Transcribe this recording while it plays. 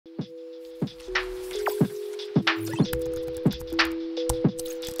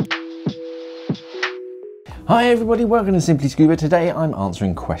Hi everybody, welcome to Simply Scuba. Today I'm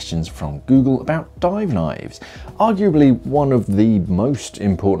answering questions from Google about dive knives. Arguably one of the most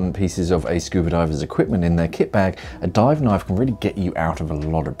important pieces of a scuba diver's equipment in their kit bag, a dive knife can really get you out of a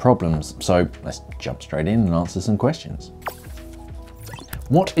lot of problems. So let's jump straight in and answer some questions.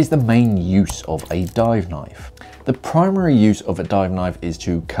 What is the main use of a dive knife? The primary use of a dive knife is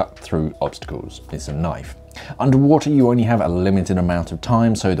to cut through obstacles. It's a knife. Underwater, you only have a limited amount of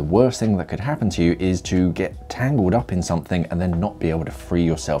time, so the worst thing that could happen to you is to get tangled up in something and then not be able to free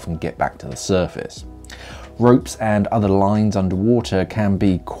yourself and get back to the surface. Ropes and other lines underwater can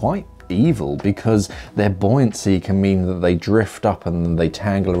be quite evil because their buoyancy can mean that they drift up and they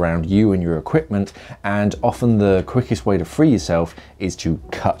tangle around you and your equipment, and often the quickest way to free yourself is to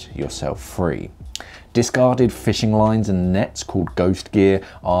cut yourself free. Discarded fishing lines and nets called ghost gear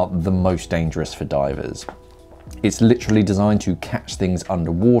are the most dangerous for divers. It's literally designed to catch things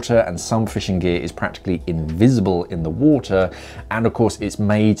underwater, and some fishing gear is practically invisible in the water, and of course it's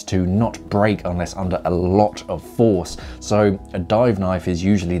made to not break unless under a lot of force, so a dive knife is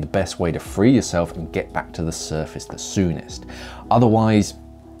usually the best way to free yourself and get back to the surface the soonest. Otherwise,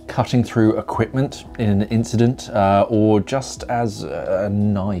 cutting through equipment in an incident or just as a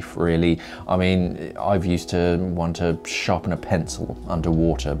knife really. I mean, I've used to want to sharpen a pencil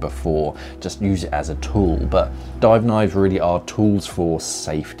underwater before, just use it as a tool, but dive knives really are tools for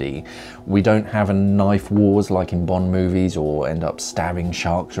safety. We don't have a knife wars like in Bond movies or end up stabbing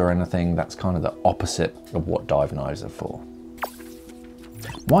sharks or anything. That's kind of the opposite of what dive knives are for.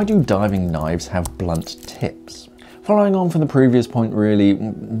 Why do diving knives have blunt tips? Following on from the previous point really,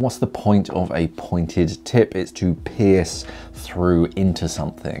 what's the point of a pointed tip? It's to pierce through into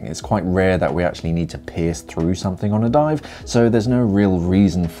something. It's quite rare that we actually need to pierce through something on a dive, so there's no real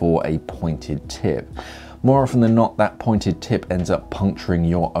reason for a pointed tip. More often than not, that pointed tip ends up puncturing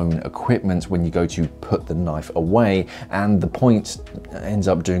your own equipment when you go to put the knife away, and the point ends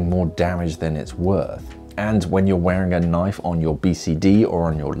up doing more damage than it's worth. And when you're wearing a knife on your BCD or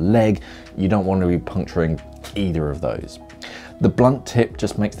on your leg, you don't want to be puncturing either of those. The blunt tip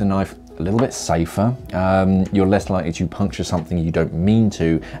just makes the knife a little bit safer. You're less likely to puncture something you don't mean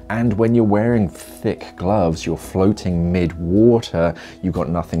to, and when you're wearing thick gloves, you're floating mid-water, you've got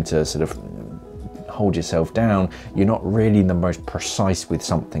nothing to sort of hold yourself down, you're not really the most precise with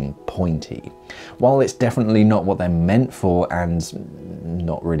something pointy. While it's definitely not what they're meant for and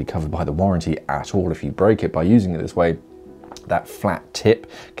not really covered by the warranty at all if you break it by using it this way, that flat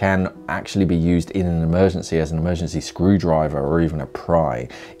tip can actually be used in an emergency as an emergency screwdriver or even a pry.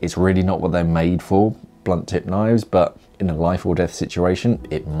 It's really not what they're made for, blunt tip knives, but in a life or death situation,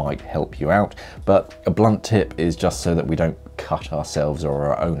 it might help you out. But a blunt tip is just so that we don't cut ourselves or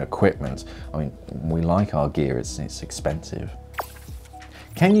our own equipment. I mean, we like our gear, it's expensive.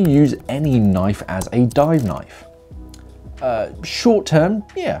 Can you use any knife as a dive knife? Short term,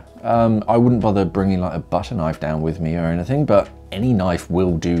 yeah. I wouldn't bother bringing like a butter knife down with me or anything, but any knife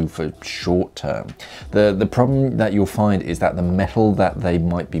will do for short term. The problem that you'll find is that the metal that they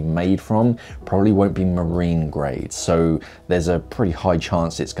might be made from probably won't be marine grade, so there's a pretty high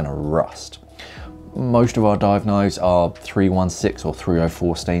chance it's going to rust. Most of our dive knives are 316 or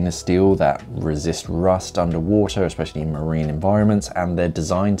 304 stainless steel that resist rust underwater, especially in marine environments, and they're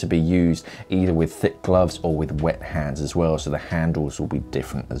designed to be used either with thick gloves or with wet hands as well, so the handles will be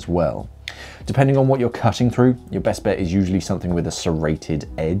different as well. Depending on what you're cutting through, your best bet is usually something with a serrated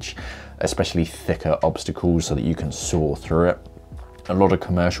edge, especially thicker obstacles so that you can saw through it. A lot of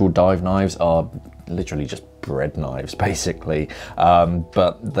commercial dive knives are literally just bread knives basically,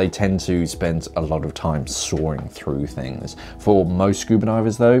 but they tend to spend a lot of time sawing through things. For most scuba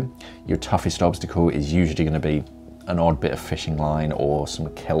divers though, your toughest obstacle is usually going to be an odd bit of fishing line or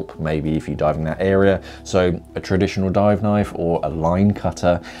some kelp maybe if you dive in that area, so a traditional dive knife or a line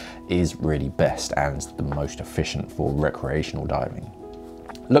cutter is really best and the most efficient for recreational diving.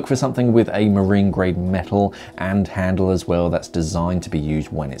 Look for something with a marine grade metal and handle as well that's designed to be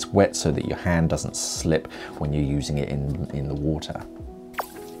used when it's wet so that your hand doesn't slip when you're using it in the water.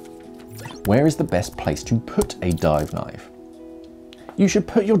 Where is the best place to put a dive knife? You should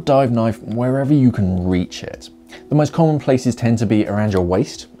put your dive knife wherever you can reach it. The most common places tend to be around your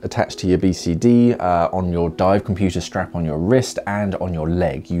waist, attached to your BCD, on your dive computer strap on your wrist, and on your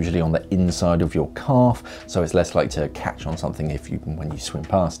leg, usually on the inside of your calf, so it's less likely to catch on something when you swim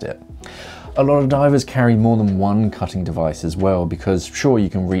past it. A lot of divers carry more than one cutting device as well, because sure, you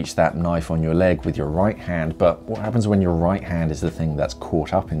can reach that knife on your leg with your right hand, but what happens when your right hand is the thing that's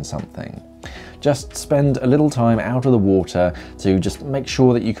caught up in something? just spend a little time out of the water to just make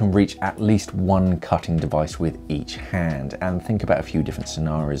sure that you can reach at least one cutting device with each hand, and think about a few different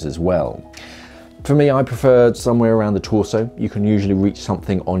scenarios as well. For me, I prefer somewhere around the torso. You can usually reach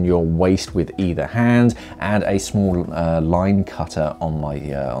something on your waist with either hand, and a small line cutter on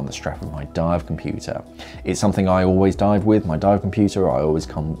the strap of my dive computer. It's something I always dive with. My dive computer, it always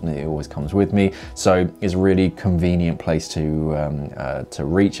comes with me, so it's a really convenient place to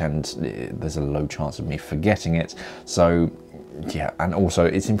reach, and there's a low chance of me forgetting it. So yeah, and also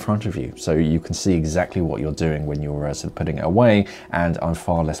it's in front of you, so you can see exactly what you're doing when you're sort of putting it away, and I'm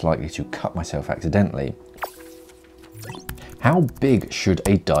far less likely to cut myself accidentally. How big should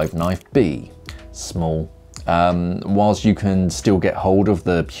a dive knife be? Small. Whilst you can still get hold of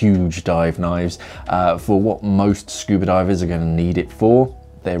the huge dive knives, for what most scuba divers are going to need it for,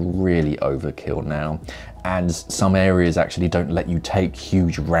 they're really overkill now. And some areas actually don't let you take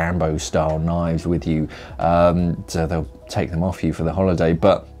huge Rambo style knives with you, so they'll take them off you for the holiday,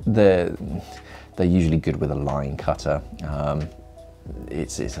 but they're usually good with a line cutter.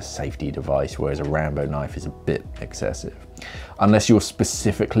 It's a safety device, whereas a Rambo knife is a bit excessive. Unless you're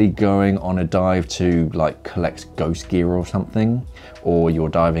specifically going on a dive to like collect ghost gear or something, or you're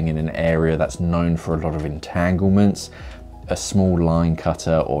diving in an area that's known for a lot of entanglements, a small line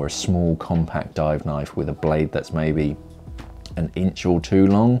cutter or a small compact dive knife with a blade that's maybe an inch or two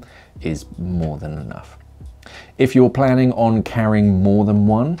long is more than enough. If you're planning on carrying more than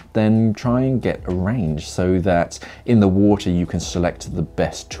one, then try and get a range so that in the water you can select the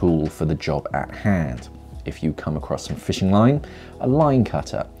best tool for the job at hand. If you come across some fishing line, a line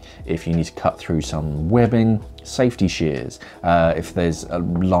cutter. If you need to cut through some webbing, safety shears. If there's a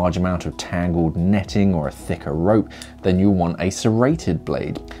large amount of tangled netting or a thicker rope, then you'll want a serrated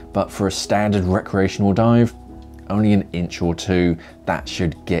blade. But for a standard recreational dive, only an inch or two, that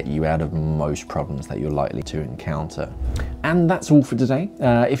should get you out of most problems that you're likely to encounter. And that's all for today.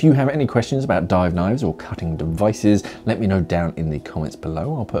 If you have any questions about dive knives or cutting devices, let me know down in the comments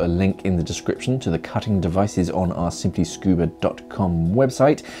below. I'll put a link in the description to the cutting devices on our simplyscuba.com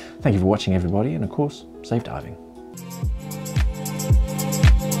website. Thank you for watching, everybody, and of course, safe diving.